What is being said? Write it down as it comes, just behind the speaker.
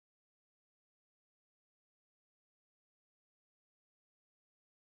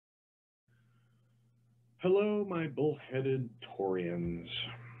Hello, my bullheaded Taurians.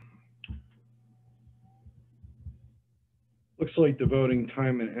 Looks like devoting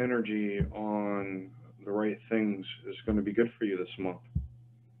time and energy on the right things is going to be good for you this month.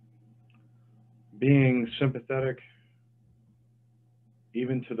 Being sympathetic,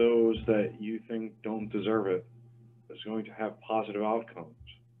 even to those that you think don't deserve it, is going to have positive outcomes.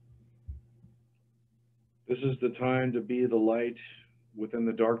 This is the time to be the light within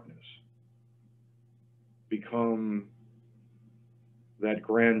the darkness. Become that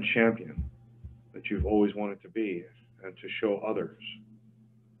grand champion that you've always wanted to be and to show others.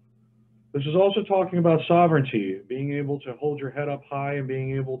 This is also talking about sovereignty, being able to hold your head up high and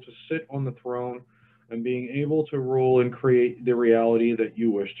being able to sit on the throne and being able to rule and create the reality that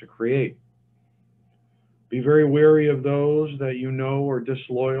you wish to create. Be very wary of those that you know are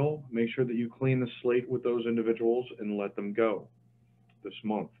disloyal. Make sure that you clean the slate with those individuals and let them go this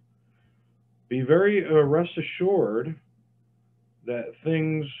month. Be very rest assured that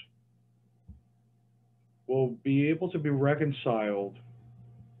things will be able to be reconciled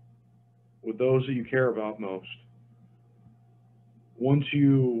with those that you care about most once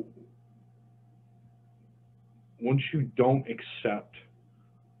you don't accept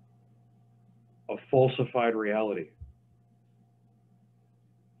a falsified reality.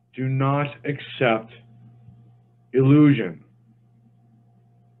 Do not accept illusion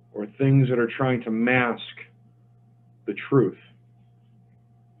or things that are trying to mask the truth.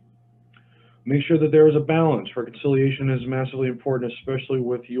 Make sure that there is a balance. Reconciliation is massively important, especially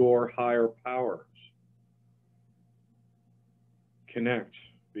with your higher powers. Connect,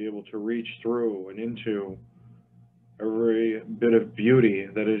 be able to reach through and into every bit of beauty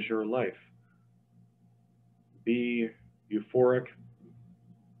that is your life. Be euphoric.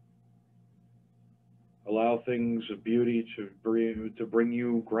 Allow things of beauty to bring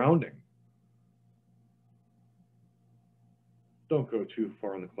you grounding. Don't go too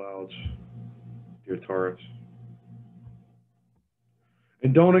far in the clouds, dear Taurus.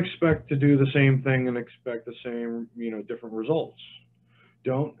 And don't expect to do the same thing and expect the same, different results.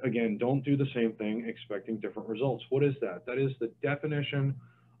 Don't do the same thing expecting different results. What is that? That is the definition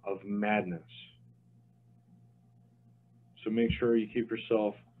of madness. So make sure you keep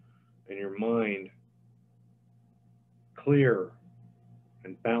yourself and your mind clear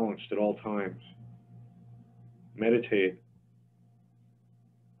and balanced at all times. Meditate,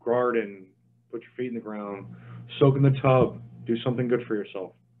 garden, put your feet in the ground, soak in the tub, do something good for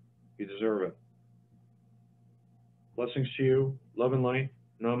yourself. You deserve it. Blessings to you, love and light,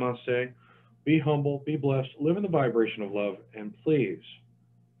 namaste. Be humble, be blessed, live in the vibration of love, and please,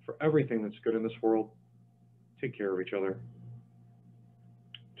 for everything that's good in this world, take care of each other.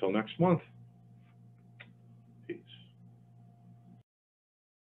 Till next month.